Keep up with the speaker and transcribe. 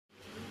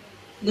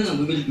No, no,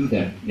 we will do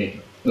that later.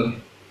 Okay.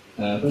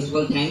 First of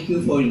all, thank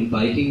you for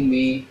inviting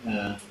me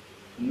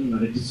in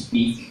order to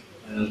speak.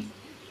 I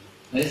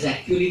was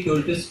actually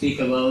told to speak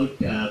about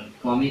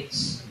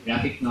comics,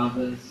 graphic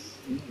novels,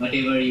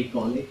 whatever you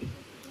call it.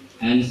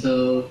 And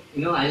so,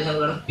 I'll have a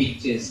lot of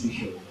pictures to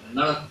show, a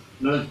lot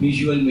of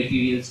visual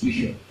materials to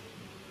show.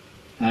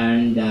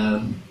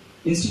 And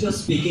instead of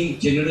speaking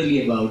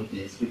generally about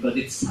this, because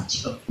it's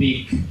such a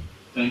big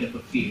kind of a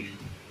field,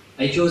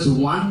 I chose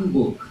one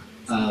book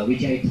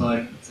which I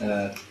thought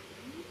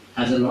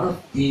has a lot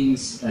of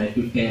things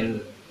to tell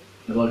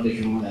about the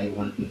genre I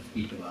want to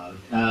speak about.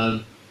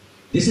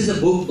 This is a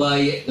book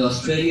by the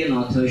Australian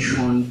author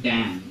Shaun.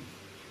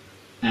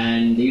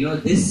 And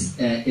this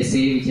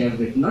essay which I've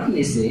written, not an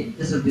essay,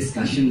 just a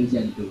discussion which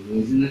I'll do,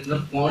 is a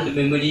fond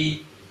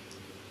memory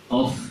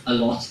of a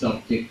lost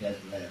object as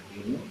well.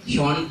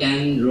 Shaun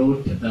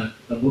wrote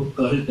a book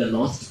called The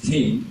Lost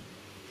Thing.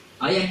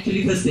 I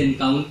actually first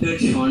encountered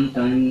Shaun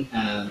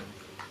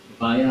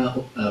via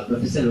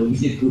Professor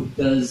Abhijit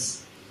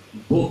Gupta's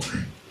book,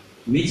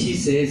 which he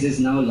says is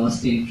now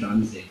lost in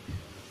transit.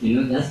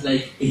 That's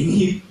like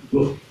any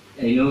book,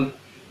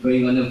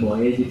 going on a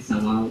voyage, it's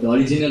somehow, the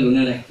original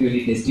owner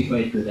actually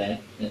testified to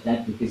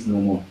that book is no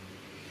more.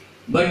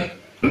 But,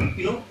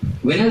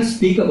 when I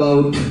speak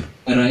about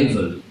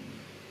Arrival,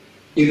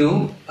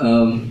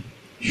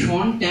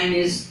 Shaun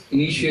is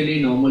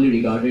initially normally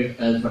regarded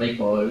as what I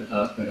call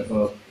a kind of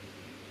a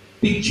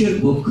picture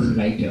book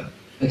writer.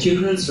 A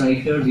children's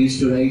writer who used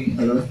to write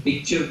a lot of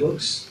picture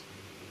books.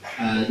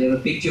 There were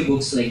picture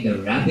books like The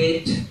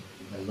Rabbit,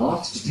 The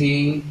Lost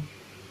Thing,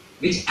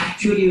 which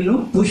actually,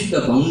 pushed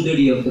the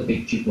boundary of the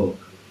picture book.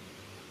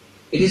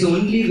 It is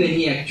only when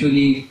he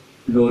actually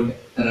wrote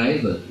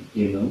Arrival,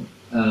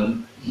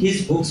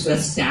 his books were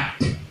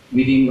stacked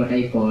within what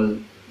I call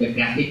the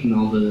graphic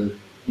novel,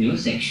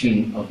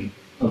 section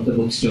of the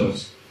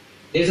bookstores.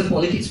 There's a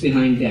politics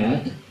behind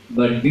that,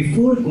 but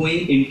before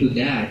going into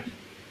that,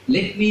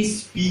 let me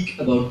speak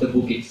about the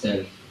book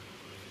itself.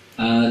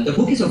 The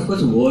book is of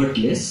course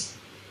wordless.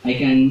 I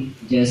can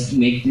just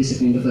make this a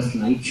kind of a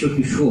slideshow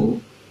to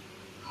show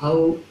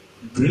how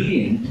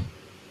brilliant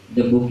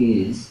the book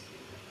is.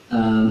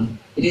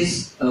 It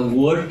is a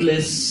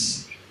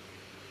wordless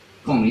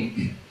comic.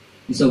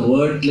 It's a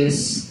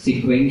wordless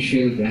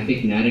sequential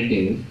graphic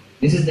narrative.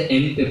 This is the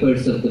end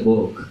papers of the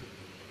book.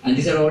 And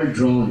these are all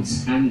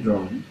drawings,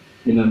 hand-drawn,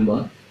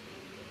 remember.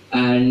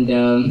 And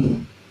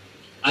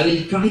I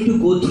will try to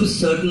go through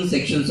certain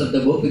sections of the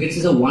book because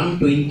it's a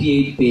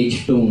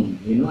 128-page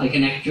tome. I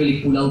can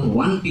actually pull out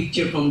one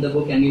picture from the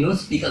book and,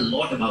 speak a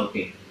lot about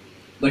it.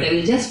 But I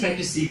will just try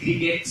to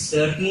segregate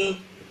certain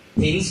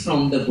things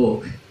from the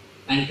book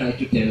and try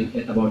to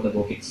tell about the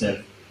book itself.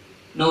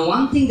 Now,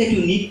 one thing that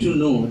you need to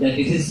know that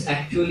it is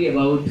actually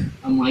about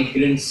a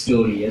migrant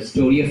story, a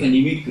story of an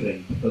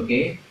immigrant,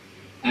 okay?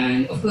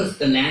 And of course,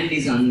 the land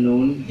is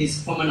unknown.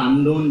 He's from an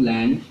unknown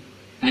land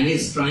and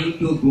he's trying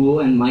to go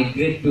and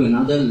migrate to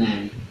another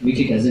land which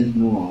he doesn't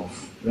know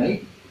of,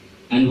 right?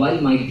 And while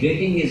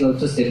migrating, he's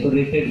also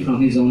separated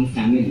from his own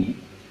family.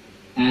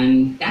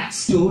 And that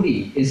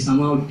story is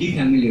somehow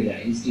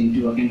defamiliarized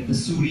into a kind of a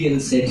surreal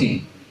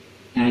setting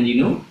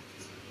and,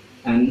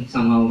 and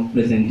somehow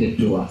presented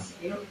to us.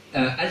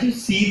 As you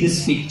see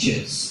these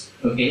pictures,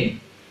 okay,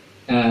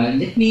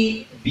 let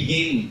me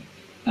begin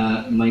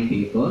my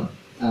paper.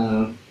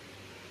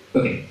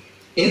 Okay,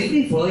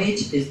 every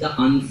voyage is the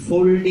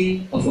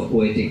unfolding of a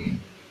poetic.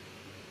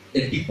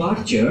 The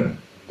departure,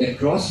 the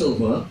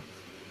crossover,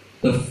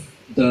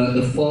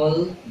 the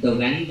fall, the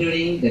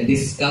wandering, the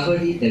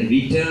discovery, the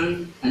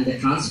return, and the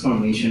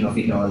transformation of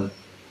it all.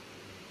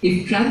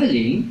 If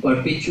traveling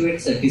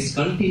perpetuates a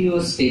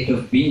discontinuous state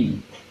of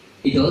being,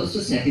 it also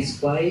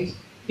satisfies,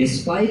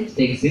 despite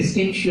the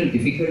existential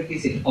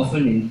difficulties it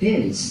often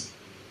entails,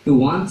 to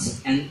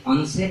one's an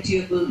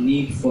unsatiable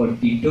need for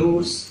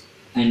detours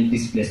and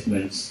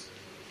displacements.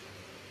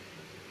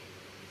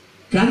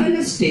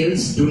 Travelers'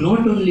 tales do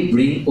not only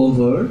bring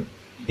over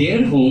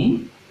their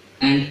home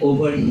and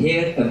over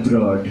here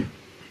abroad.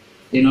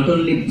 They not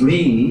only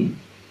bring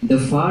the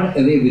far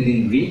away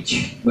within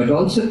reach, but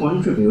also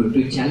contribute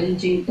to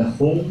challenging the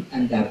home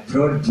and the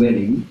abroad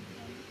dwelling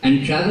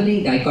and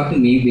traveling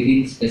dichotomy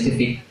within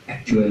specific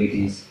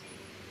actualities.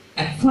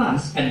 At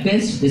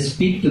best, they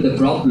speak to the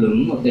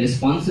problem of the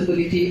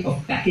responsibility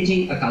of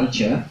packaging a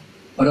culture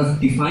or of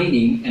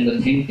defining an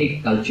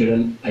authentic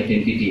cultural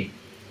identity.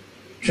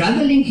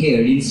 Traveling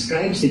here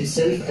inscribes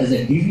itself as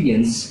a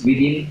deviance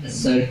within a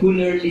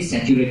circularly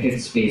saturated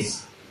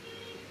space.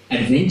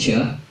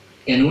 Adventure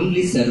can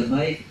only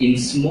survive in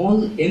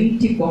small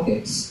empty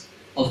pockets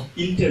of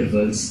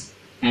intervals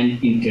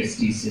and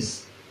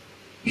interstices.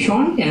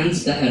 Shaun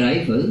The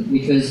Arrival,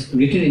 which was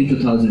written in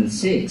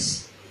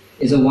 2006,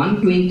 is a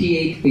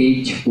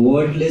 128-page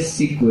wordless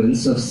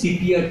sequence of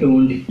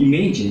sepia-toned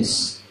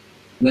images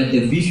where the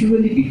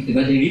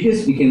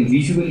readers became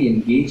visually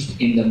engaged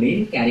in the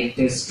main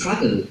character's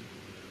struggle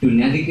to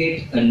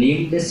navigate a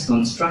nameless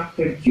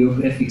constructed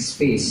geographic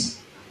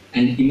space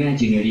and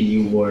imaginary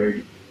new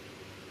world.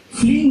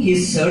 Fleeing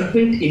his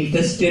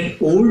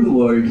serpent-infested old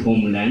world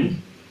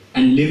homeland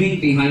and leaving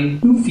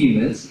behind two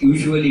females,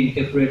 usually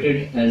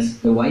interpreted as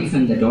the wife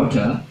and the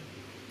daughter,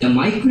 the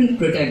migrant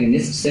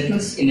protagonist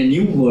settles in a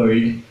new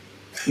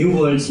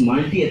world's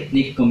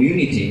multi-ethnic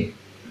community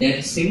that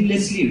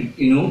seamlessly,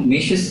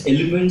 meshes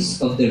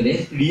elements of the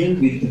real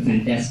with the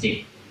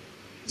fantastic.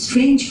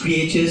 Strange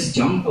creatures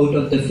jump out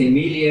of the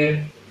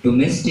familiar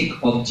domestic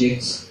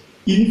objects.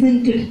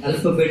 Invented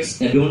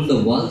alphabets adorn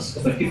the walls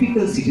of a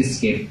typical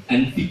cityscape,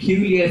 and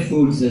peculiar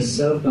foods are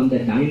served on the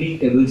dining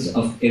tables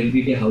of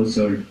everyday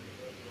household.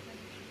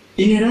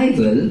 In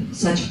Arrival,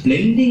 such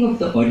blending of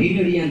the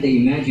ordinary and the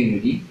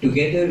imaginary,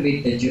 together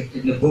with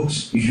the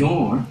book's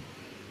genre,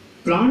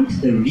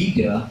 plant the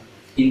reader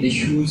in the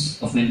shoes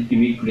of an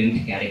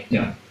immigrant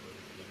character.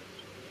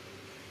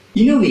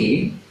 In a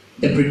way,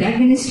 the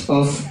protagonist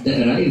of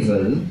The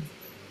Arrival,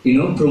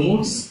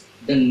 promotes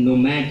the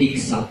nomadic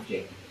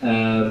subject.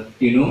 A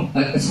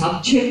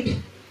subject,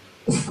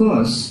 of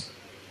course,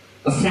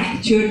 a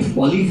fractured,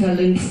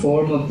 polyvalent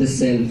form of the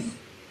self,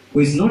 who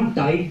is not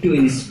tied to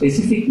any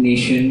specific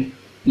nation,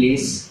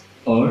 place,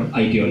 or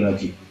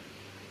ideology.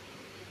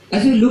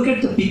 As you look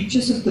at the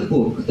pictures of the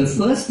book, the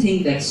first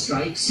thing that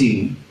strikes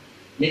you,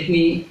 let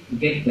me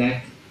get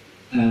back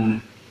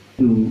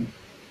to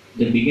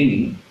the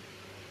beginning,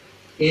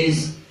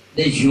 is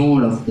the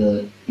genre of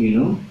the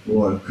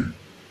work.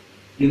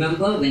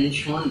 Remember when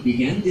Shaun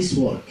began this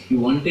work, he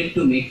wanted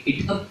to make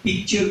it a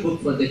picture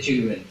book for the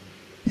children,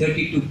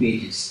 32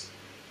 pages.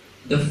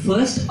 The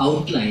first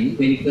outline,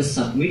 when it was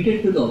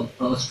submitted to the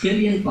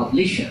Australian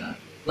publisher,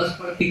 was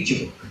for a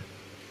picture book.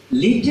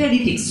 Later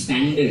it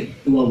expanded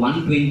to a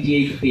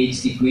 128-page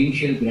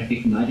sequential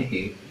graphic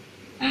narrative,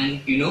 and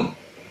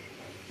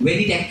when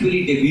it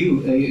actually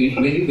debuted,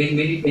 when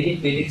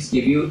it made its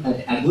debut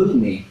at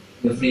Angoulême,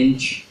 the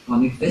French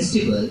comic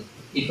festival,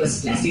 it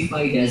was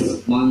classified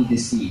as bande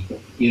dessinée,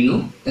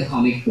 the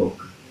comic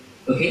book.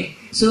 Okay,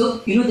 so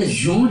the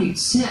genre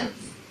itself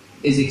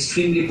is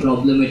extremely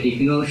problematic.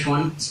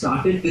 Shaun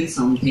started with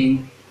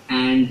something,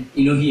 and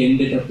he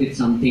ended up with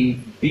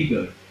something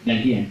bigger than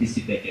he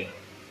anticipated.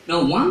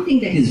 Now, one thing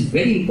that is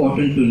very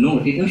important to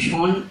note,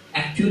 Shaun,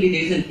 actually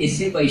there is an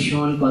essay by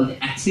Shaun called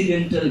The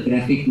Accidental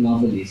Graphic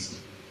Novelist.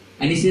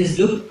 And he says,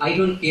 look, I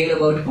don't care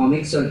about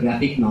comics or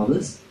graphic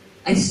novels.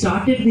 I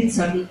started with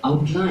certain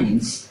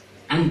outlines,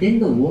 and then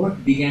the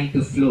work began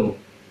to flow.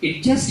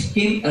 It just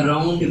came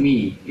around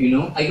me,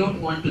 I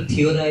don't want to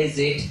theorize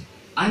it.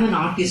 I'm an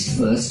artist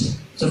first,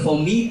 so for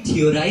me,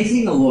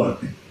 theorizing a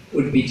work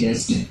would be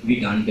just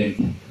redundant.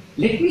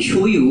 Let me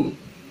show you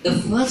the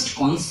first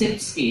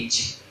concept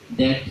sketch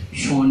that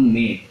Shaun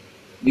made,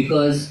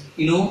 because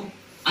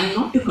I'm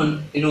not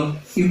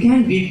you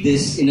can read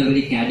this in a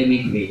very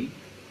academic way,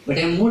 but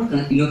I'm more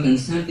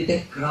concerned with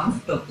the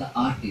craft of the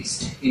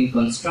artist in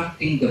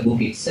constructing the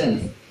book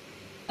itself.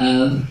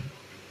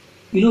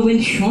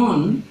 When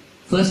Shaun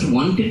first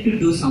wanted to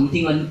do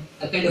something on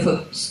a kind of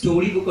a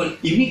storybook on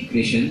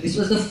immigration, this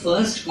was the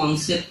first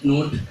concept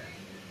note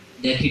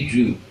that he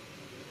drew.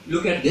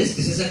 Look at this.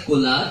 This is a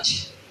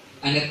collage,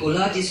 and a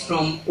collage is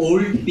from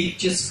old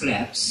picture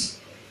scraps.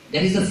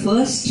 That is the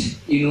first,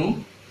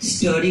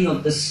 stirring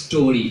of the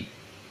story.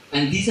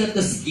 And these are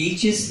the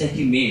sketches that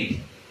he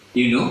made,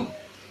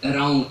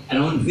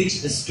 around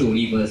which the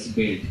story was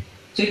built.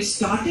 So it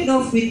started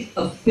off with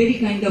a very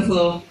kind of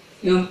a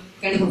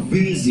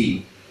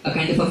whimsy, a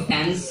kind of a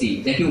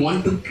fancy that you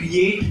want to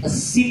create a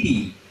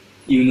city,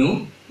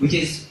 which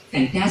is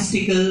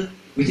fantastical,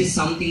 which is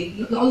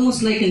something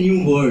almost like a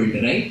new world,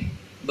 right?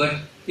 But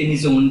in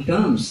his own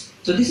terms.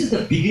 So this is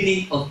the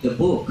beginning of the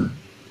book.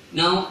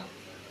 Now,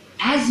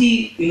 as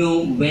he,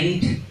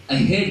 went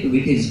ahead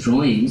with his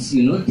drawings,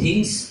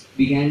 things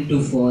began to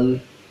fall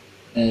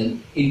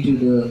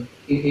into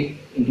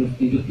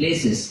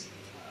places.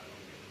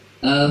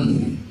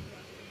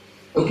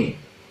 Okay.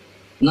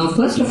 Now,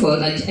 first of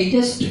all, I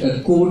just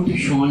quote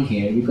Shaun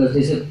here because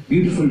there's a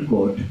beautiful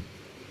quote.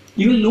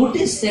 You will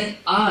notice that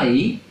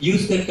I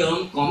use the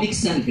term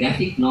comics and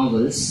graphic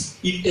novels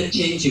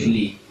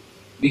interchangeably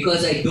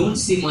because I don't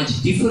see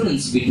much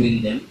difference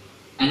between them,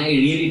 and I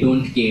really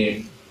don't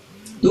care.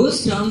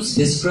 Those terms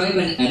describe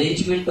an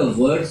arrangement of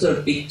words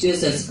or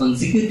pictures as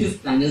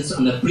consecutive panels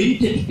on a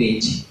printed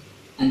page,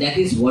 and that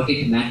is what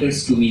it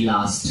matters to me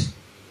last.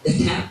 The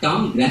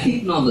term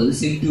graphic novel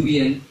seems to be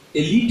an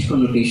elite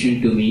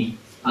connotation to me.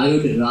 I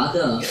would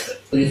rather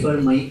prefer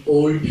my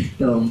old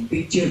term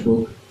picture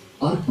book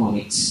or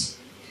comics.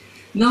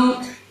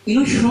 Now,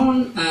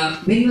 Shaun,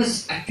 when he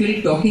was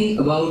actually talking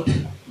about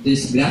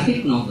this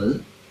graphic novel,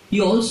 he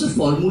also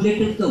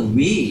formulated the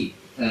way,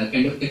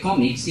 kind of the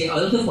comics, he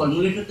also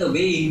formulated the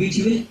way in which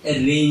he will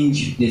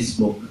arrange this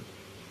book.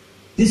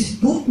 This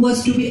book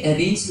was to be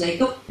arranged like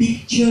a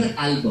picture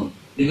album.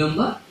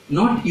 Remember,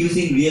 not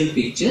using real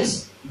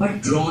pictures,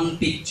 but drawn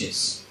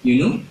pictures,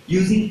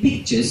 using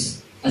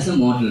pictures as a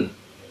model.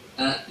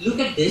 Look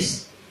at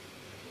this.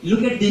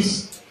 Look at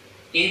this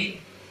end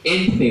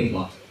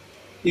paper.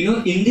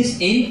 In this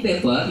end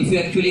paper, if you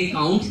actually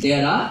count,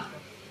 there are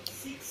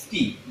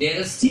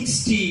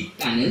 60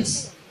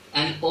 panels,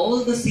 and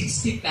all the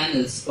 60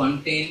 panels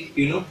contain,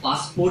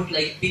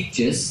 passport-like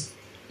pictures,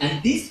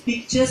 and these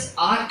pictures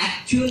are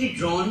actually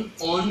drawn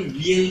on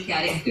real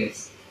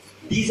characters.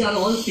 These are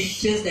all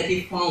pictures that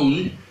he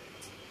found.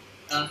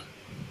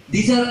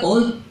 These are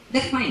all.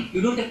 That's fine.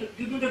 You don't have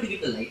to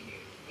give the light here.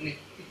 I mean,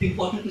 it's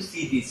important to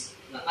see this.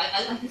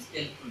 I'll just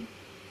tell you.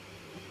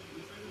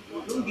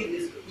 Don't give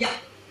this. Yeah,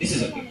 this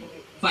is okay.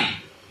 Fine.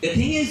 The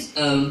thing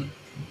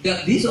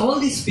is, all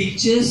these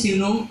pictures,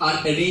 are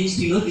arranged.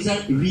 These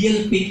are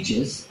real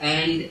pictures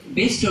and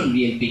based on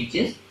real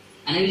pictures.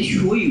 And I will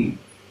show you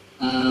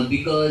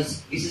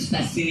because this is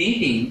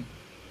fascinating.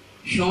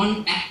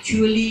 Shaun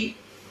actually.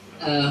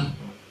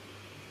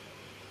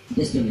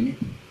 Just a minute.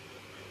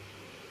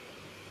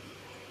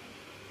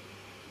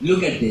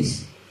 Look at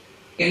this.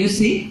 Can you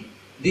see?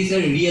 These are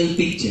real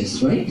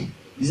pictures, right?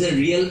 These are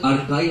real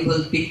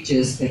archival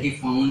pictures that he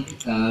found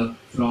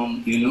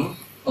from,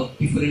 of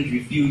different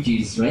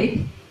refugees, right?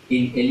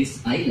 In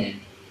Ellis Island.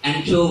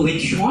 And so when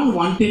Shaun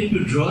wanted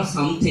to draw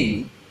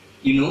something,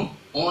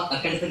 or a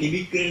kind of an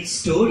immigrant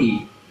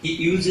story, he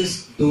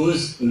uses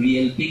those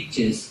real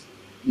pictures.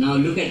 Now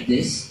look at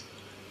this.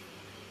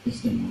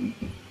 Just a moment.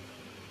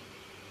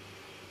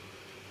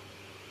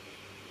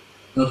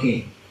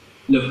 Okay.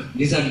 Look,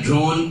 these are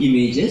drawn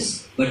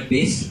images, but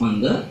based on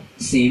the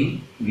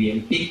same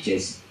real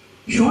pictures.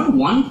 Shaun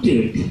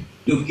wanted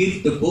to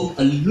give the book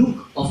a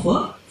look of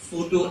a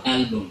photo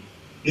album.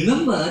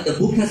 Remember, the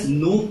book has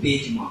no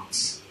page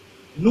marks.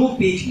 No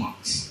page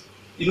marks.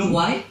 You know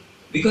why?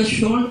 Because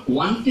Shaun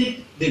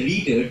wanted the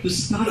reader to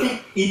start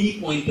at any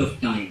point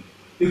of time.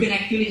 You can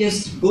actually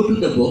just go to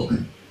the book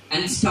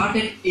and start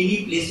at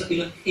any place,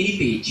 any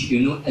page,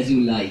 as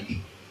you like.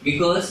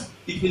 Because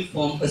it will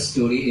form a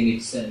story in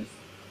itself.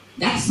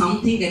 That's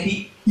something that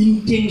he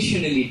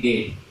intentionally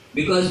did.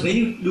 Because when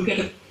you look at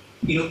a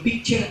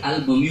picture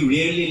album, you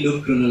rarely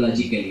look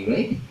chronologically,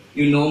 right?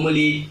 You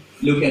normally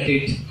look at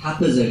it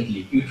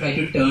haphazardly. You try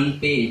to turn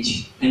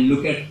page and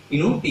look at,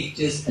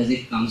 pictures as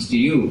it comes to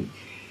you.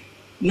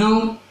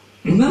 Now,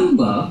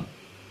 remember,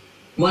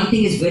 one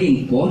thing is very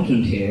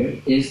important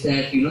here is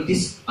that,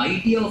 this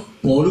idea of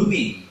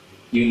borrowing,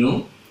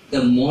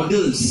 the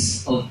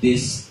models of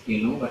this,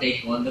 what I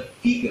call the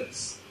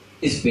figures,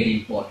 is very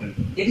important.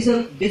 There's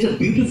a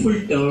beautiful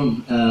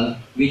term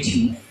which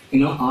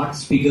Art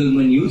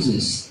Spiegelman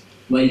uses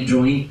while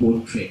drawing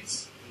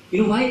portraits.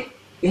 Why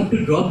you have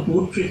to draw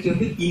portraits? You have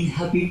to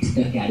inhabit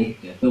the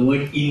character. The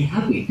word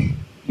inhabit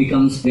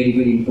becomes very,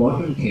 very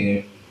important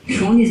here.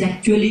 Shaun is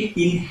actually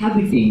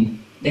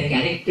inhabiting the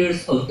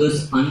characters of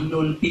those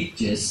unknown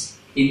pictures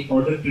in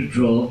order to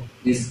draw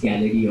this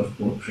gallery of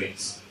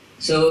portraits.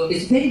 So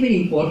it's very,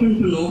 very important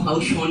to know how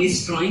Shaun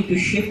is trying to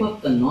shape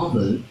up the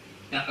novel,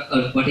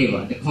 or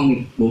whatever, the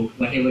comic book,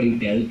 whatever you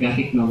tell,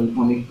 graphic novel,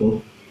 comic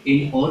book,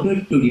 in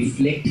order to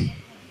reflect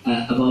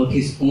about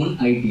his own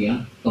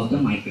idea of the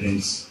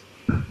migrants.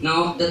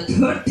 Now, the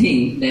third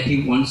thing that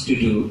he wants to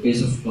do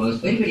is, of course,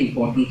 very, very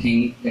important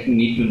thing that you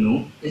need to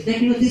know is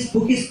that, this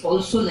book is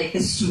also like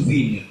a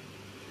souvenir.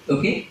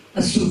 Okay?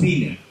 A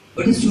souvenir.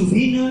 But a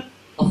souvenir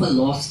of a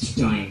lost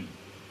time.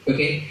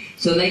 Okay?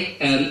 So, like,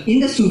 in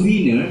the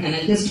souvenir, and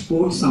I'll just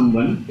quote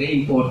someone,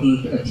 very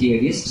important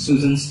theorist,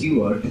 Susan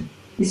Stewart.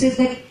 He says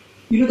that,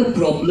 the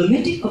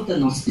problematic of the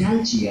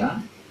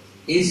nostalgia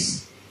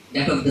is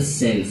that of the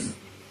self.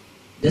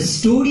 The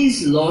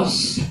story's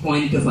lost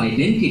point of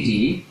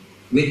identity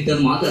with the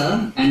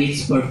mother and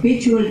its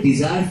perpetual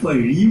desire for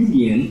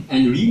reunion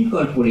and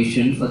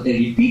reincorporation for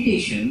the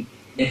repetition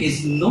that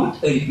is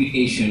not a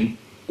repetition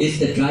is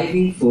the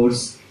driving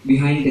force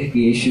behind the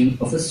creation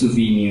of a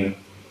souvenir.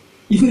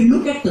 If you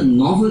look at the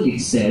novel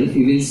itself,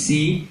 you will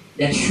see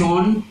that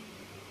Shaun,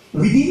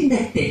 within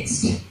that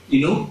text,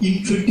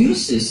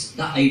 introduces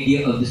the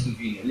idea of the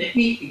souvenir. Let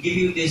me give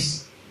you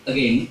this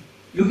again.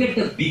 Look at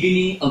the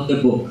beginning of the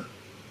book.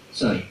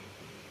 Sorry,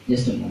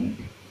 just a moment.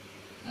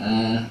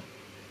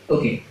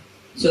 Okay,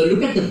 so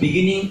look at the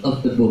beginning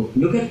of the book.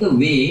 Look at the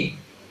way,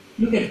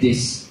 look at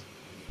this.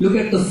 Look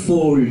at the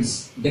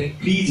folds, the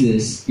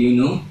creases,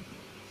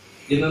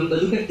 Remember,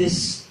 look at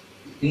this,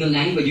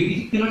 language.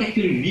 You cannot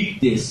actually read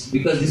this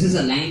because this is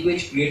a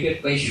language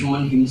created by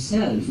Shaun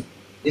himself.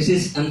 This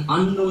is an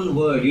unknown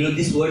word.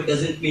 This word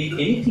doesn't mean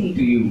anything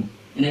to you.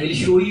 And I will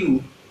show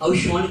you how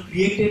Shaun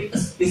created a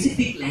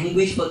specific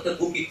language for the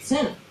book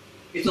itself.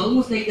 It's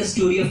almost like the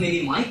story of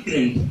any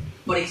migrant.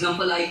 For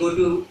example, I go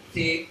to,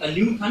 say, a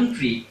new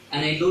country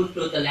and I don't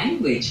know the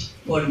language.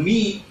 For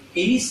me,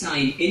 any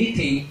sign,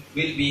 anything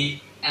will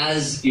be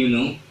as,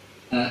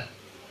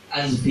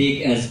 as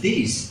vague as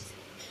this.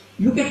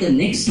 Look at the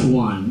next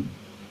one.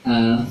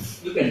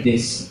 Look at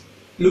this.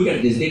 Look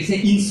at this. There is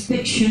an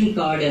inspection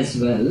card as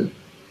well.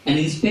 An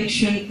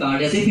inspection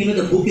card, as if,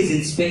 the book is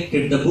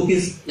inspected. The book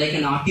is like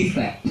an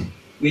artifact,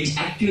 which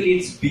actually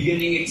it's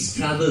beginning its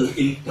travel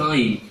in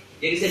time.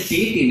 There is a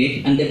date in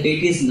it, and the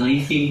date is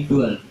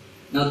 1912.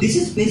 Now, this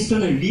is based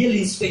on a real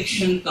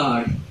inspection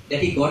card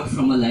that he got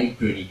from a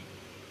library.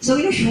 So,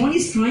 Shaun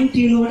is trying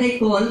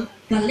to,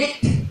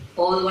 collect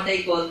all what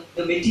I call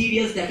the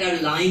materials that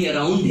are lying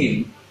around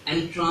him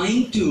and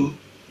trying to,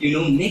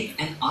 make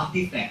an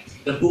artifact.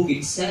 The book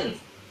itself,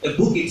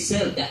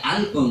 the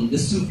album, the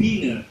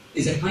souvenir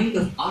is a kind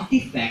of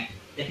artifact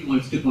that he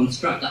wants to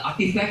construct. The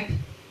artifact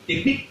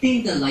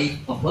depicting the life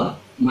of a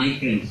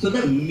migrant. So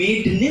the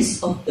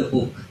madeness of the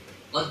book,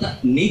 or the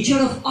nature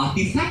of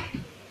artifact,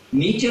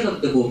 nature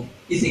of the book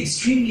is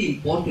extremely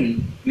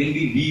important when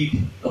we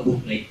read a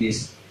book like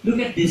this. Look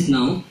at this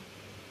now.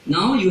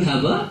 Now you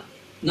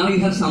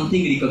have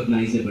something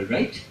recognizable,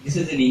 right? This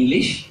is in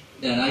English,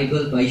 The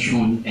Arrival by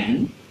Shaun.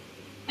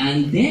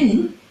 And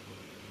then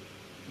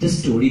the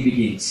story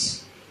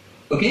begins.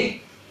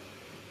 Okay?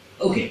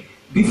 Okay.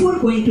 Before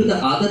going to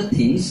the other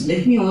things,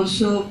 let me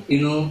also,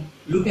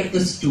 look at the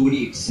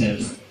story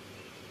itself.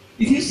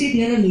 If you see,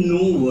 there are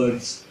no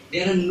words.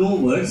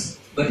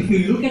 But if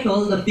you look at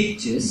all the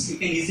pictures, you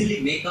can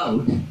easily make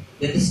out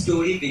that the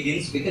story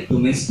begins with a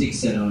domestic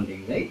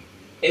surrounding, right?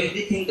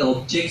 Everything, the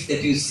objects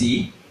that you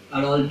see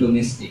are all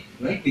domestic,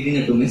 right?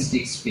 Within a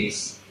domestic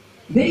space.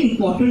 Very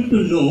important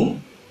to know,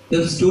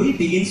 the story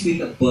begins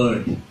with a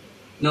bird.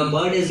 Now,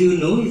 bird, as you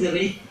know, is a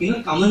very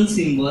common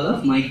symbol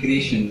of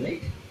migration,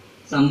 right?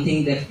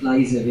 Something that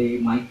flies away,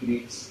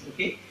 migrates.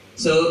 Okay.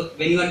 So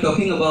when you are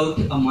talking about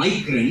a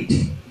migrant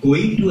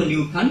going to a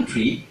new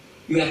country,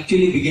 you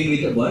actually begin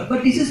with a bird.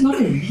 But this is not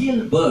a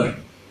real bird.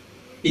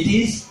 It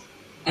is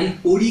an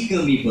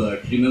origami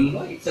bird.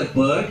 Remember, it's a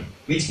bird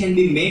which can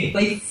be made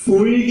by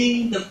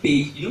folding the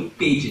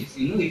pages.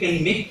 You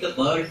can make the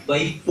bird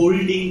by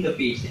folding the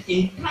page.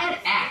 The entire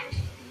act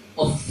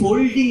of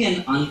folding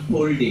and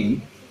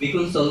unfolding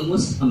becomes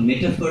almost a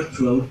metaphor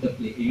throughout the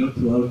play,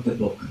 throughout the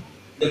book.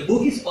 The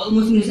book is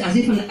almost as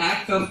if an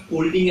act of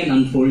folding and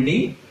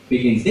unfolding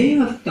begins. Then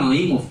you have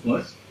time, of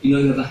course.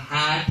 You have a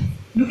hat.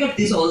 Look at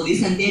this, all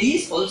this, and there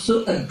is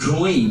also a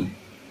drawing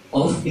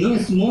of,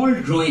 a small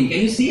drawing.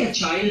 Can you see a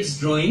child's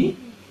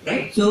drawing,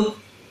 right? So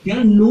there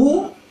are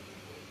no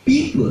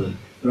people,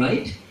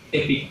 right,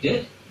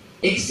 depicted,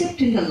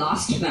 except in the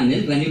last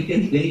panel when you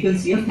can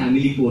see a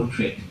family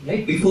portrait,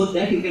 right? Before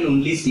that you can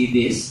only see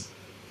this,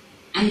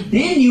 and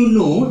then you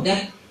know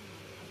that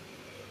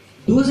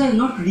those are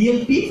not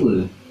real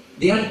people.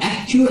 They are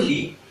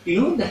actually,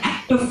 the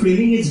act of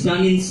framing is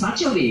done in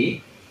such a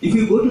way. If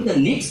you go to the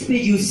next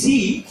page, you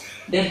see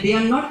that they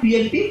are not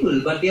real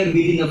people, but they are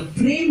within a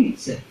frame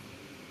itself.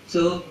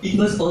 So it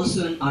was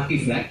also an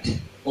artifact,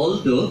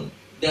 although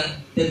the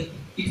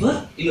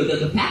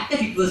fact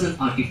that it was an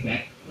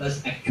artifact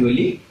was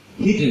actually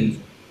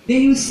hidden.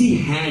 Then you see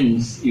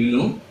hands,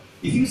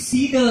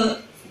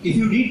 if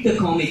you read the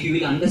comic, you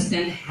will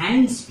understand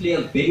hands play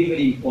a very,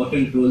 very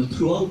important role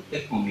throughout the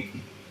comic.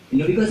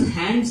 Because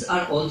hands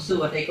are also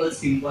what I call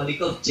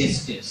symbolic of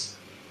gestures.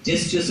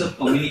 Gestures of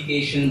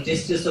communication,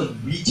 gestures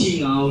of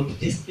reaching out,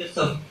 gestures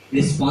of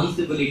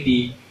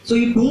responsibility. So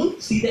you don't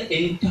see the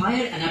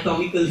entire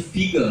anatomical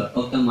figure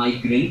of the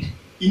migrant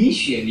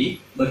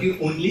initially, but you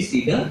only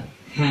see the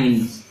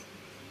hands.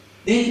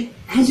 Then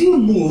as you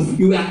move,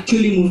 you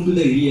actually move to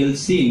the real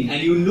scene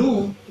and you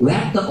know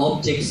where the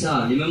objects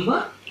are.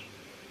 Remember?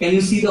 Can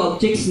you see the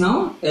objects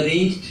now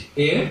arranged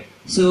here?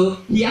 So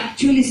he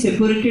actually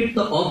separated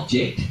the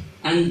object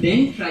and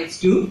then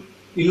tries to,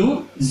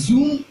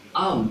 zoom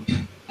out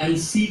and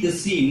see the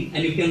scene,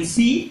 and you can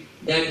see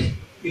that,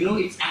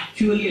 it's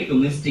actually a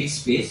domestic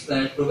space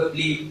where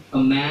probably a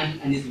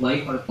man and his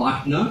wife or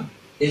partner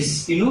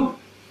is,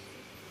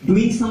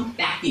 doing some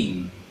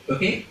packing.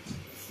 Okay?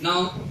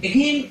 Now,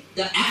 again,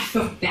 the act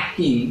of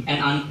packing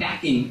and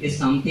unpacking is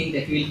something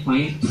that you will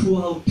find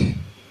throughout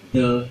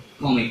the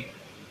comic.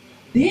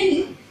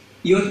 Then,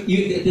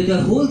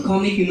 the whole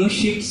comic,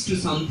 shifts to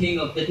something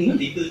of that,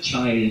 little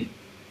child.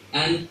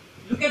 And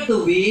look at the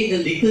way the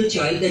little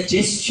child, the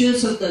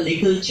gestures of the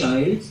little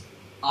child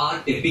are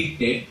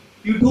depicted.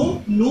 You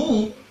don't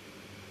know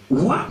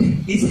what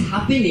is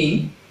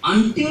happening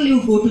until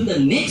you go to the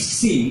next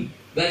scene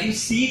where you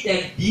see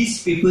that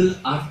these people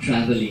are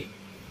traveling.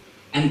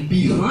 And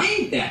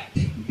behind that,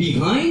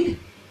 behind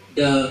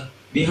the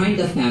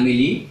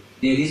family,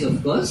 there is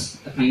of course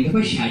a kind of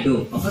a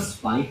shadow of a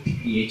spiked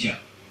creature.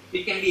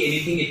 It can be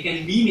anything, it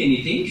can mean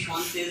anything.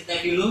 Shaun says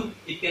that,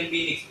 it can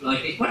mean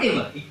exploitation,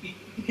 whatever.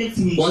 It can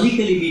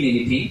symbolically mean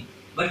anything.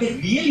 But the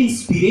real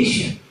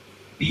inspiration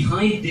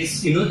behind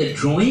this, the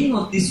drawing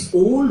of this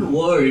old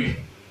world,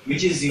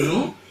 which is,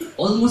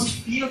 almost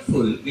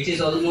fearful, which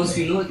is almost,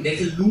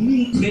 there's a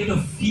looming threat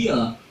of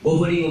fear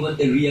hovering over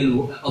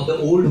the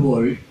old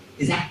world,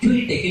 is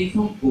actually taken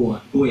from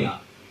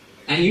Goa.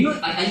 And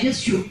I'll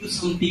just show you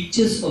some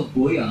pictures of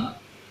Goa.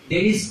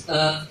 There is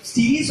a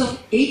series of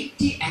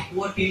 80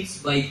 aqua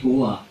tints by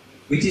Goa,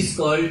 which is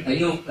called,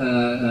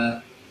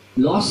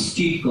 Lost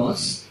Street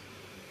Course.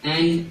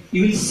 And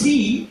you will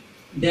see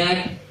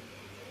that,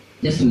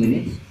 just a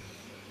minute.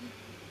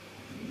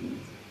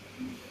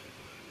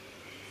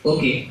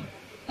 Okay,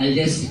 I'll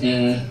just,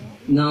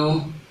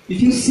 now,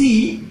 if you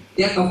see,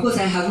 there, of course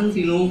I haven't,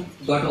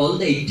 got all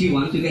the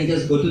 81, you can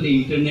just go to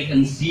the internet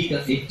and see the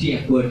 80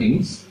 aqua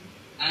tints.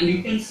 And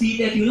you can see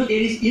that,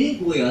 there is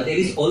in Goa, there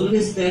is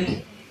always that,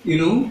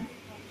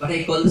 what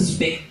I call the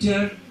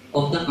spectre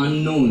of the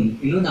unknown,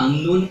 the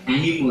unknown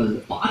animal,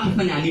 part of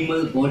an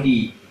animal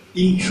body,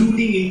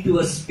 intruding into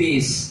a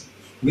space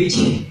which,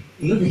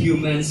 the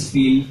humans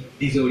feel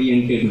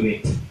disoriented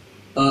with.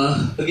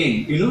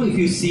 Again, if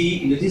you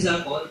see, these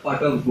are all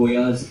part of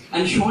Goya's,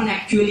 and Shaun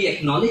actually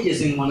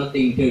acknowledges in one of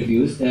the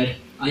interviews that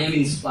I am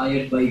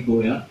inspired by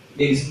Goya.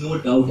 There is no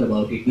doubt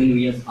about it. When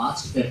we are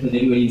asked that whether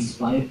you are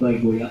inspired by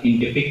Goya in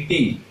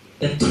depicting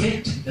the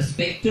threat, the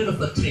spectre of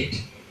a threat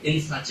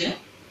in such an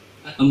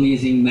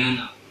amazing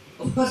manner.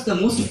 Of course, the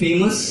most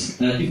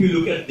famous, if you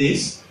look at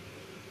this,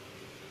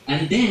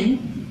 and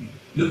then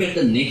look at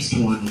the next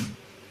one.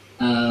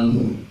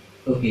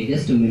 Okay,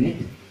 just a minute.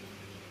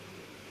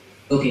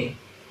 Okay,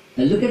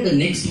 look at the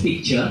next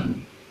picture.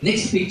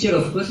 Next picture,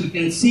 of course, you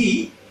can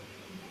see,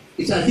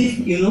 it's as if,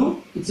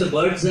 it's a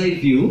bird's eye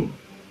view.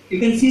 You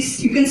can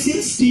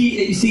still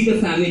see the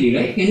family,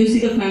 right? Can you see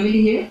the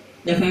family here?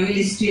 The family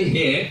is still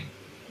here,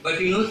 but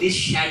this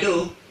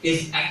shadow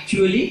is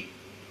actually,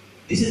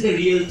 this is the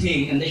real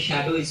thing, and the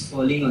shadow is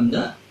falling on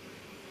the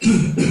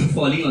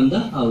falling on the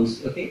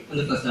house, okay, on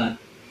the facade.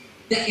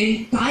 The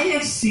entire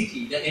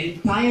city, the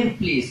entire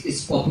place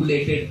is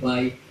populated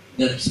by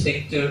the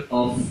spectre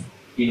of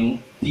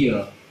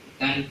fear,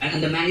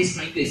 and the man is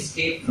trying to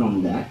escape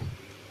from that.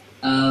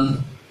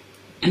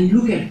 And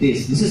look at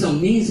this. This is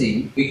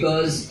amazing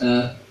because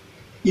in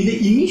the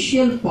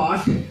initial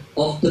part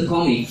of the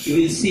comic,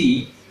 you will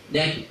see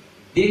that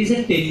there is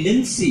a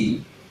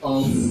tendency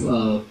of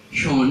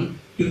Shaun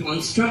to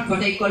construct what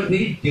I call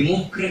very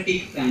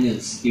democratic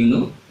panels.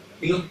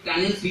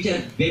 Panels which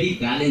are very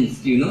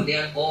balanced. They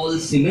are all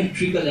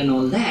symmetrical and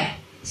all that.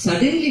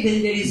 Suddenly,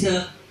 when there is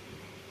a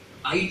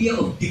idea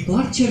of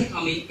departure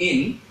coming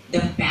in, the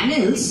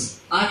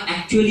panels are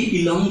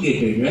actually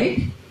elongated, right?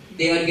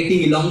 They are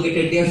getting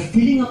elongated, they are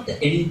filling up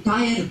the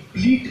entire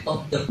breadth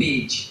of the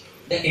page.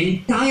 The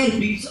entire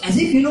breadth, as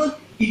if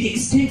it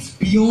extends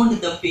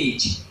beyond the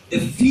page. The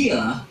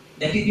fear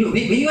that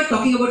when you are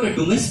talking about a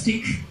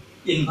domestic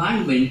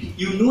environment,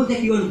 you know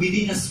that you are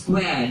within a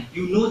square,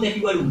 you know that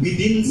you are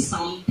within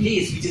some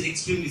place which is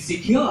extremely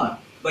secure.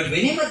 But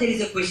whenever there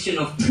is a question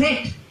of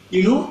threat,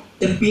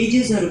 the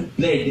pages are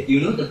bled,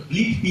 the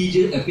bleed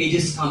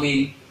pages come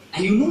in,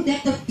 and you know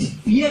that the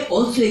fear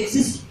also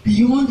exists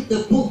beyond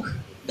the book.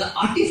 The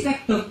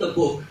artifact of the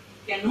book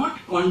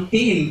cannot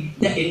contain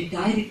the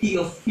entirety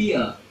of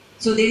fear.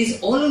 So there is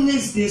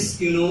always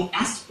this,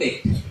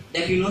 aspect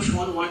that,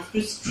 Shaun wants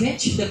to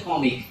stretch the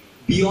comic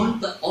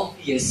beyond the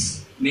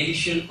obvious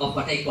mention of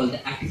what I call the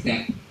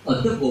artifact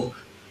of the book.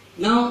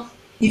 Now,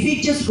 if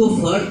we just go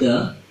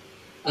further,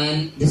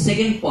 and the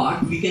second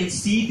part, we can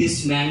see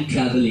this man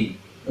traveling,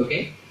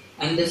 okay?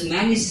 And this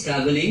man is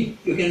traveling,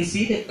 you can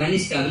see that man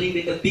is traveling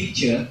with a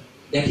picture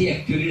that he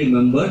actually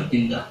remembered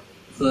in the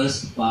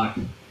first part.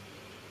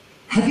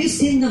 Have you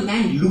seen the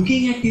man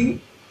looking at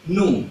you?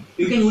 No.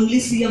 You can only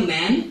see a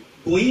man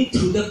going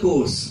through the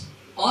course.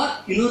 Or,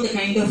 the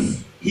kind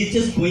of, he's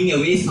just going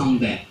away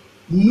somewhere.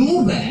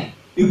 Nowhere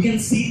you can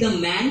see the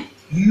man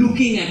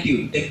looking at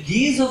you. The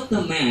gaze of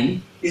the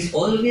man is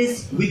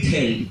always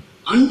withheld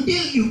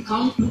until you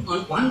come to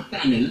one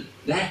panel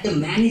where the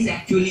man is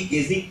actually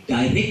gazing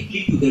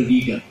directly to the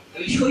reader. I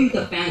will show you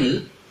the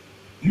panel.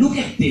 Look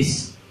at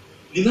this.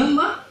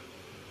 Remember,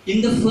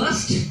 in the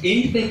first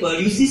end paper,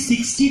 you see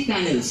 60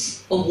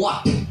 panels of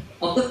what?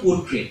 Of the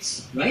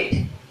portraits,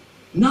 right?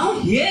 Now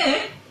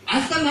here,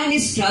 as the man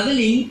is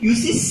traveling, you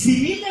see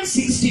similar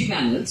 60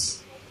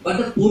 panels, but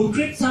the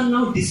portraits are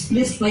now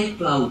displaced by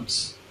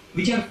clouds,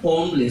 which are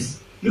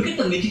formless. Look at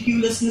the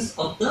meticulousness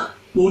of the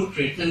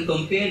portraits and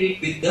compare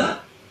it with the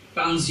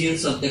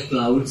transience of the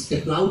clouds,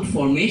 the cloud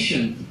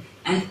formation.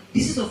 And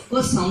this is of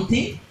course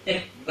something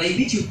that by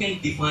which you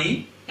can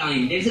define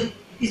time.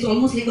 It's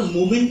almost like a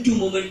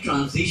moment-to-moment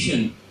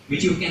transition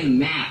which you can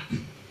map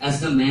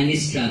as the man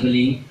is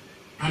traveling.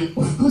 And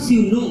of course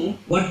you know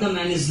what the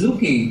man is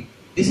looking.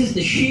 This is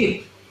the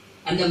shape,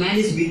 and the man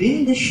is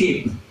within the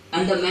shape,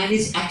 and the man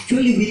is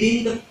actually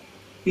within the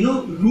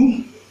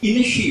room in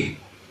a shape.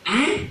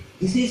 And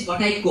this is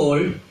what I call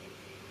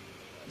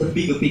the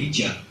bigger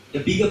picture. The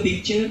bigger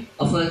picture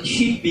of a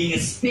ship being a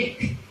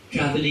speck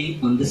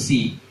traveling on the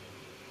sea.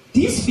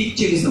 This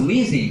picture is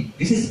amazing.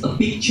 This is a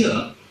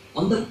picture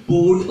on the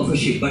board of a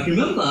ship. But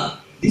remember,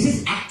 this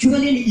is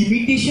actually an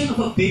imitation of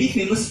a very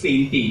famous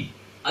painting.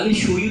 I will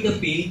show you the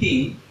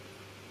painting.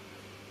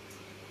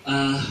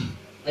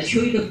 I'll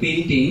show you the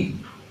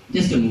painting.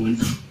 Just a moment.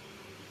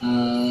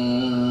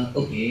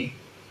 Okay.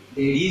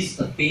 There is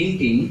a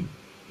painting.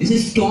 This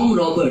is Tom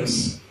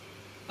Roberts,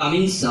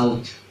 Coming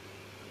South.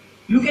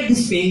 Look at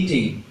this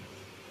painting.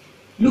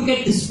 Look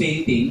at this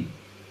painting.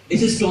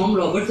 This is Tom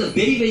Roberts, a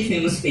very, very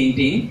famous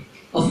painting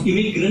of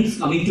immigrants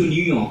coming to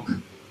New York.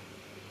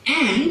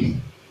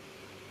 And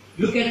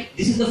look at,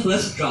 this is the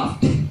first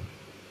draft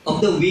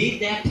of the way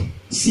that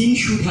scene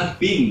should have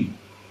been.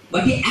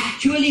 But he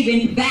actually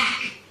went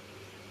back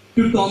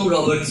to Tom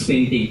Roberts'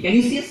 painting. Can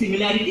you see a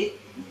similarity?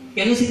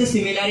 Can you see the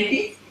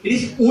similarity? It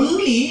is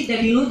only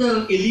that,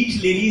 the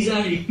elite ladies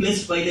are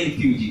replaced by the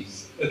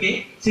refugees.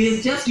 Okay? So he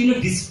has just,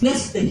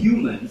 displaced the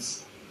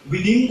humans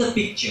within the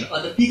picture,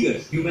 or the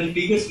figures, human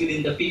figures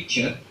within the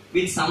picture,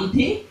 with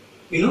something,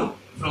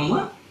 from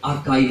an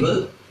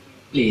archival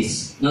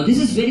place. Now this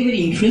is very,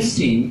 very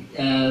interesting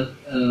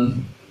to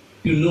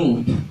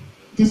note.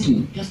 Just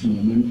a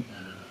moment.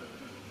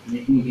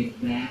 Let me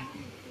get back.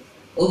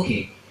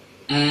 Okay.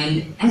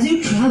 And as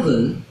you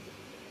travel,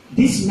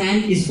 this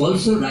man is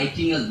also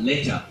writing a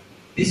letter.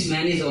 This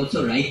man is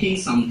also writing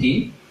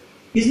something.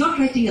 He's not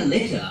writing a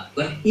letter,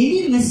 but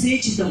any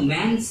message the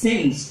man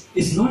sends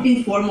is not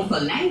in form of a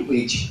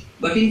language,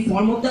 but in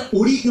form of the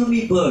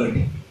origami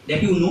bird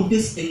that you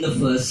notice in the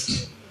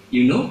first,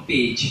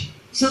 page.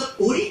 So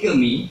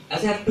origami,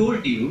 as I have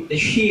told you, the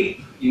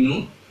shape,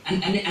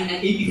 and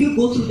if you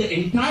go through the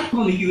entire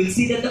comic, you will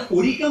see that the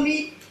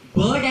origami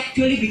bird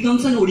actually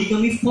becomes an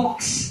origami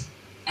fox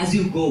as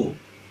you go,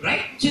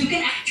 right? So you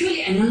can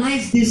actually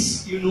analyze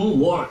this,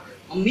 work,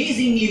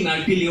 amazingly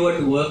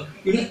multi-layered work,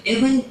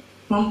 even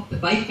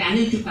by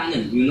panel to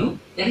panel,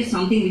 that is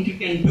something which you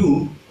can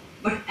do.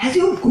 But as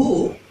you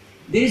go,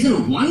 there is a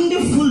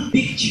wonderful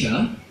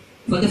picture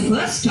for the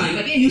first time.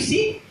 Again, you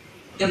see,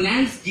 the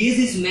man's gaze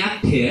is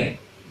mapped here,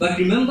 but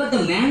remember,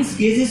 the man's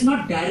gaze is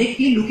not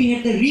directly looking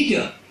at the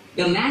reader.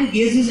 The man's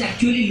gaze is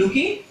actually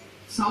looking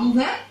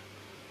somewhere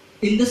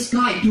in the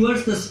sky,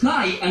 towards the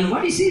sky, and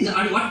what he sees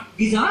are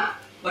these are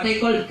what I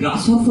call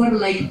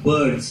grasshopper-like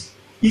birds.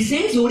 He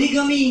sends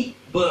origami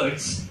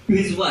birds to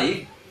his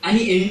wife, and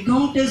he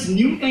encounters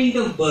new kind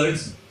of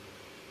birds.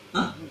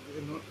 Huh?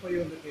 Not for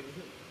you on the table.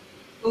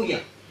 Oh yeah.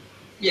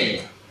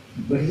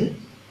 What is it?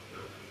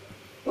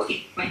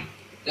 Okay, fine.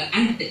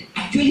 And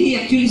he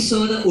actually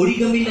saw the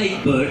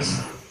origami-like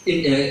birds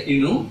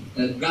in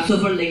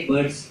grasshopper-like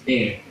birds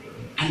there.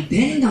 And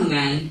then the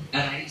man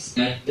arrives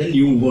at the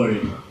new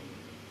world.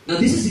 Now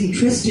this is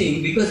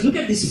interesting because look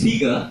at this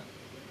figure.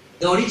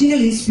 The original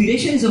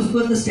inspiration is of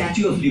course the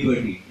Statue of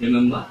Liberty.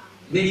 Remember,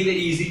 very, very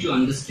easy to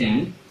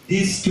understand.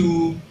 These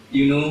two,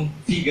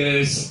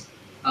 figures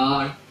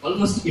are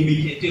almost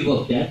imitative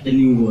of that, the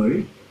new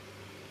world.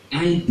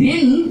 And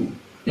then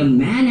the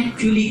man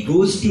actually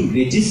goes to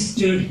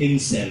register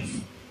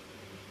himself.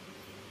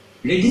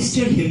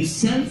 Register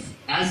himself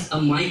as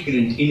a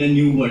migrant in a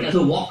new world, as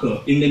a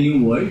walker in the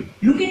new world.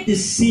 Look at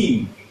this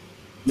scene.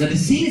 Now the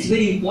scene is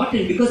very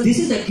important because this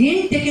is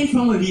again taken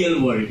from a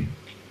real world.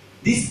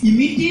 This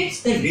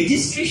imitates the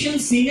registration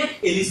scene at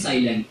Ellis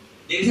Island.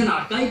 There is an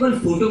archival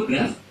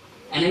photograph,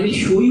 and I will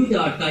show you the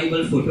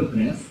archival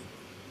photograph.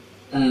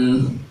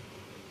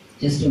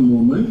 Just a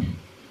moment.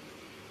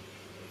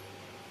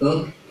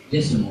 Oh,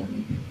 just a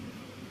moment.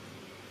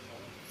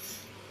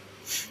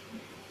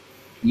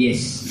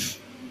 Yes.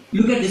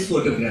 Look at this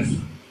photograph.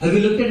 Have you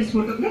looked at this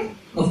photograph?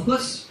 Of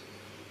course,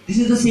 this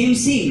is the same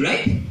scene,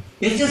 right?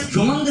 It's just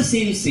drawn the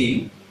same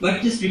scene,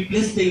 but just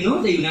replaced the,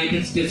 the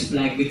United States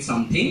flag with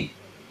something,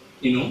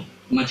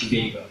 much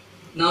bigger.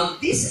 Now,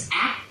 this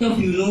act of,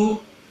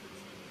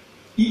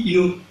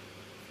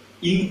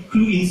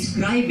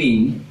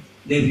 inscribing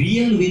the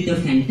real with the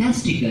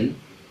fantastical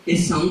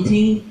is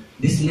something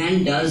this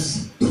man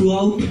does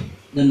throughout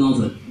the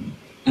novel.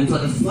 And for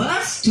the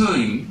first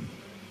time,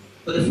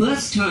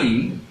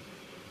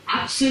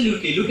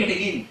 absolutely, look at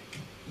again,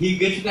 he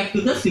gets back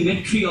to the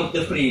symmetry of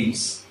the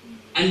frames.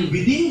 And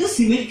within the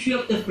symmetry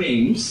of the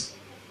frames,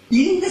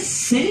 in the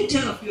center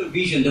of your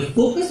vision, the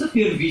focus of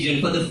your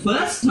vision, for the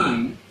first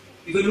time,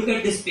 if you look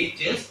at these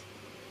pictures,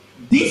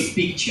 this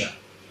picture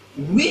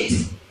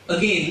with,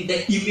 again,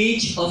 the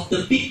image of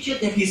the picture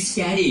that he's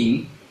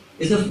carrying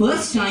is the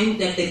first time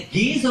that the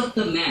gaze of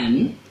the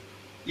man,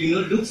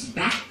 looks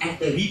back at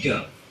the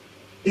reader.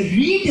 The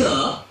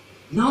reader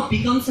now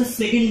becomes a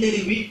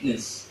secondary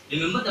witness.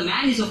 Remember, the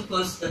man is, of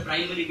course, the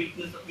primary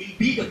witness, will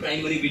be the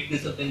primary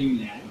witness of the new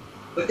land.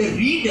 But the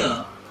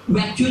reader who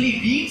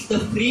actually reads the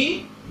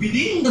frame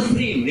within the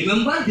frame.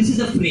 Remember, this is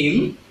a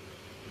frame,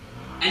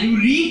 and you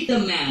read the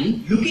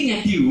man looking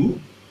at you,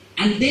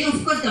 and then,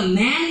 of course, the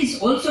man is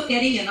also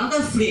carrying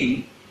another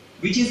frame,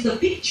 which is the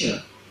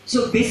picture.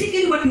 So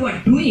basically what you are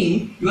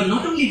doing, you are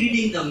not only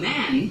reading the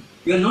man,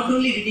 you are not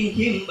only reading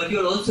him, but you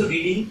are also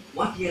reading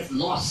what he has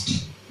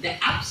lost, the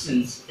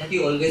absence that he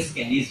always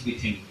carries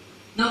with him.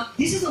 Now,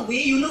 this is a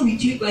way,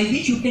 by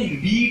which you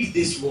can read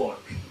this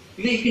work.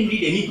 You can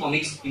read any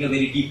comics in a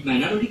very deep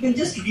manner, or you can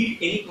just read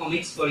any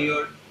comics for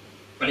your,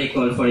 what I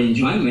call for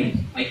enjoyment.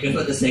 I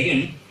prefer the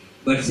second,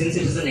 but since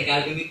it is an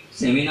academic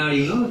seminar,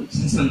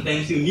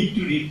 sometimes you need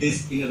to read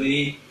this in a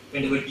very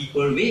kind of a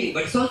deeper way,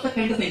 but it's also a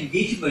kind of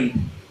engagement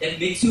that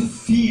makes you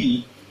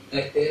feel.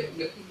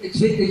 It's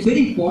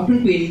very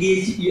important to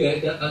engage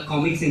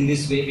comics in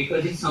this way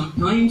because it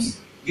sometimes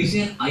gives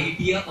you an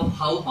idea of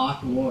how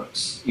art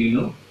works.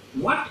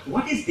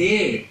 What is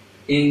there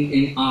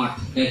in art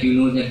that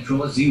that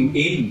draws you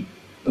in.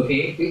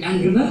 Okay,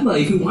 and remember,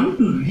 if you want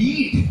to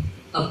read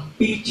a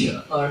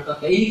picture or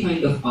any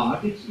kind of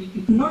art,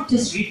 you cannot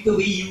just read the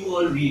way you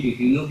all read it.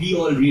 We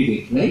all read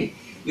it, right?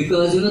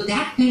 Because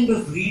that kind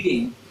of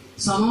reading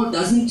somehow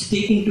doesn't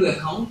take into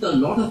account a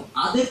lot of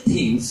other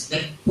things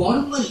that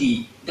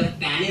formally the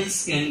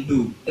panels can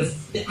do,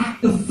 the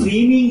act of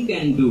framing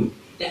can do,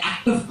 the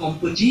act of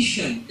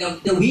composition,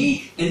 the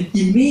way an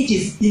image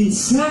is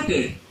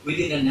inserted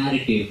within a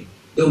narrative,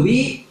 the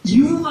way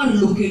you are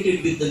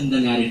located within the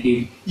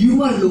narrative,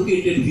 you are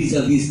located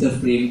vis-a-vis the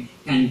frame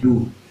can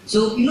do.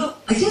 So,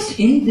 I just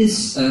end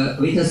this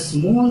with a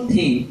small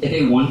thing that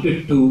I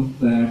wanted to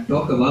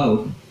talk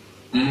about,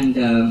 and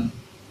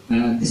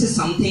this is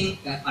something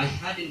that I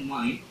had in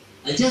mind.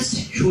 I'll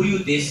just show you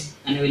this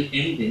and I will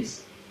end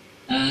this.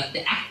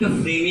 The act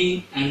of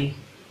framing and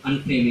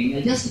unframing.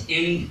 I'll just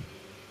end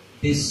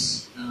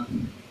this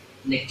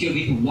lecture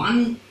with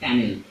one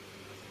panel.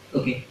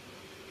 Okay.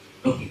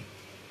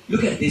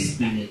 Look at this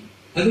panel.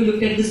 Have you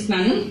looked at this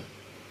panel?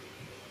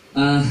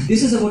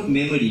 This is about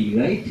memory,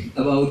 right?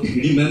 About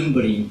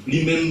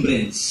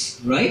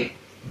remembrance, right?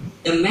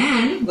 The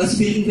man was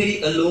feeling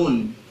very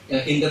alone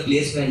in the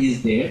place where he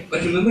is there.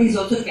 But remember, he's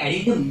also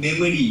carrying the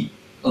memory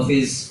of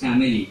his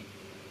family.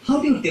 How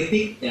do you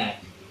depict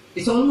that?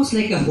 It's almost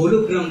like a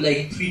hologram,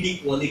 like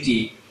 3D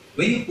quality.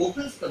 When he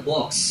opens the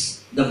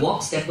box that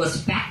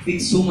was packed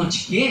with so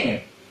much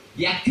care,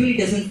 he actually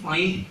doesn't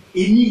find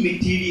any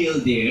material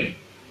there.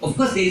 Of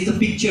course, there is a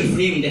picture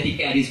frame that he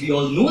carries. We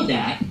all know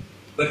that.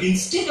 But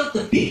instead of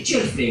the picture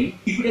frame,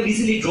 he could have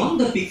easily drawn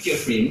the picture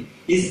frame.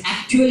 He's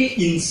actually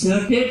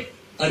inserted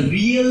a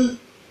real,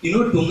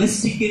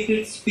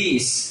 domesticated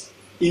space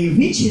in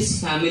which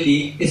his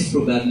family is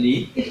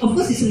probably, of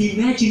course it's an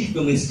imagined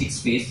domestic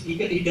space.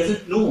 He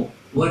doesn't know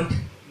what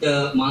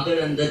the mother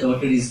and the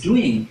daughter is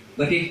doing,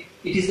 but it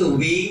is the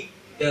way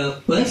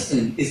the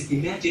person is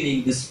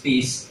imagining the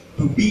space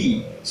to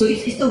be. So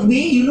it's the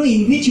way,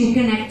 in which you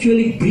can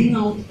actually bring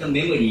out the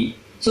memory.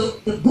 So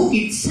the book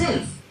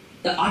itself,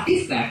 the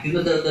artifact,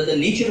 the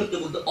nature of the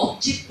book, the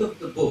object of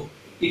the book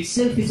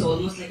itself is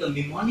almost like a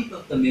mnemonic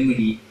of the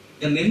memory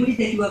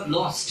that you have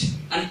lost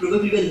and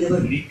probably will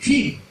never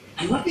retrieve.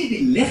 And what will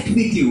be left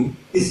with you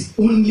is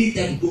only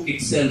that book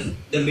itself,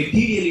 the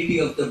materiality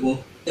of the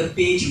book, the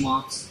page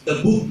marks,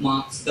 the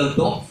bookmarks, the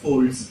dog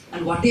folds,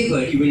 and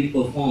whatever you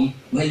will perform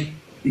while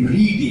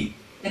reading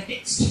the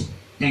text.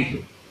 Thank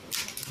you.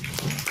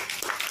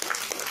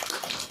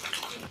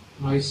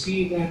 I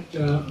see that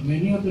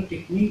many of the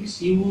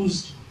techniques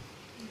used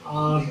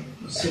are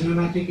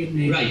cinematic in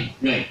nature.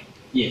 Right.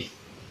 Yes.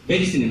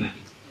 Very cinematic.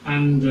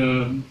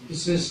 And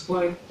this is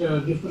quite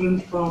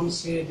different from,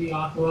 say, the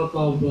artwork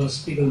of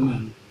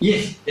Spiegelman.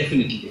 Yes,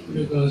 definitely.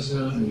 Because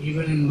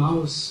even in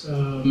Mouse,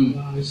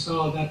 I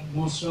saw that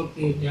most of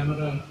the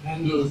camera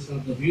angles or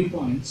the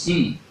viewpoints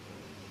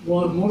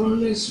were more or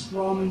less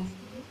from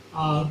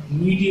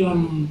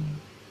medium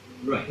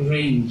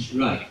range.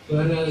 Right.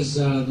 Whereas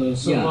the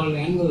so-called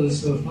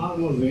angles were far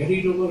more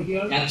varied over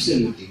here.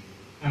 Absolutely.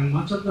 And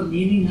much of the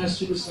meaning has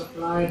to be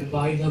supplied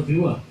by the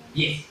viewer.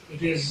 Yes.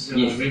 It is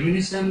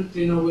reminiscent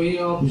in a way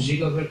of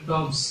Zhiga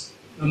Vertov's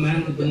The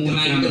Man with the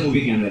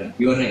Movie Camera.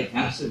 You are right,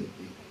 absolutely.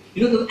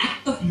 The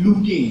act of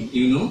looking,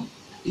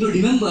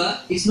 remember,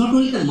 it's not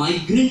only the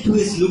migrant who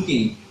is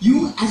looking.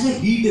 You as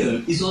a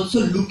reader is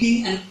also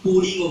looking and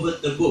poring over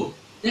the book.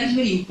 That is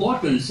very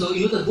important. So,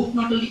 the book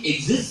not only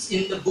exists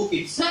in the book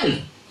itself,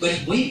 but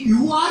when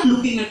you are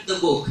looking at the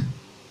book,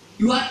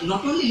 you are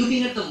not only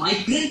looking at the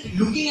migrant,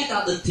 looking at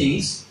other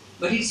things,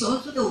 but it's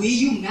also the way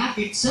you map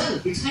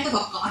itself. It's kind of a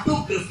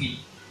cartography.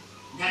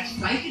 That's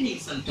frightening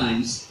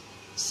sometimes.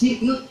 See,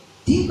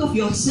 think of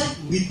yourself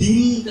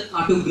within the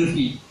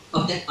cartography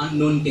of that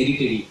unknown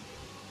territory.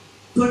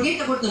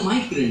 Forget about the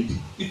migrant.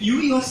 If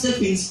you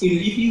yourself, if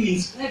you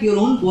inscribe your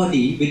own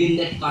body within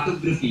that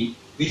cartography,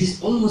 which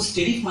is almost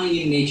terrifying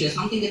in nature,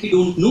 something that you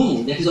don't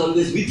know, that is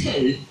always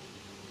withheld,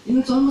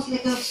 it's almost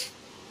like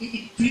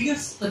it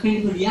triggers a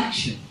kind of a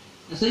reaction.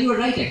 So you are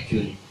right,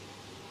 actually.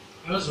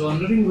 I was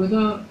wondering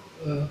whether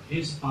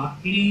is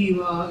partly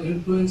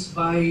influenced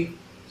by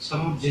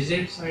some of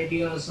Zizek's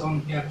ideas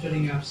on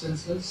capturing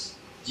absences.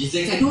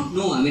 Zizek, I don't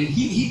know. I mean,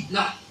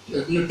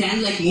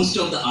 Tan, like most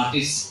of the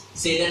artists,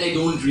 say that I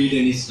don't read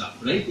any stuff,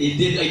 right?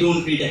 I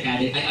don't read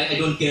academic. I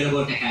don't care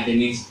about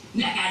academics.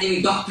 The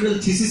academic doctoral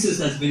thesis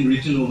has been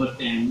written over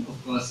Tan,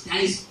 of course.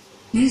 Tan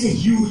is a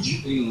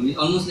huge,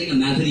 almost like a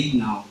maverick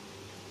now.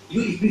 It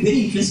would be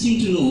very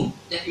interesting to know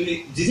that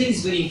Zizek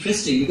is very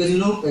interesting because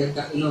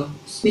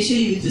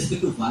especially with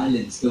respect to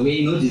violence, the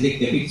way Zizek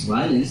depicts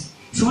violence.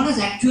 Shaun has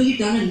actually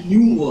done a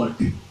new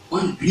work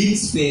on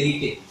Grimm's fairy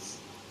tales.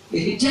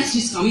 It just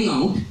is coming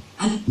out,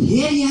 and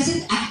here he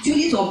hasn't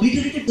actually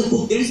obliterated the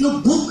book. There is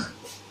no book.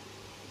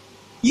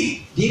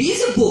 There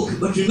is a book,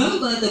 but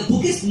remember the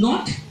book is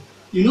not,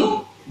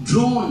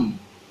 drawn.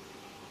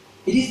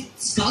 It is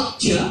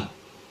sculpture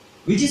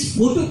which is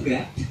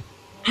photographed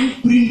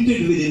and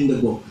printed within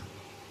the book.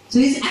 So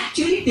he's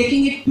actually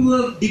taking it to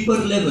a deeper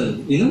level.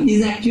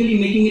 He's actually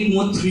making it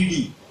more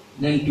 3D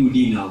than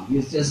 2D now.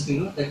 He's just,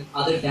 that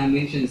other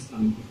dimension is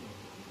coming.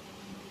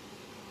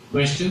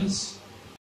 Questions?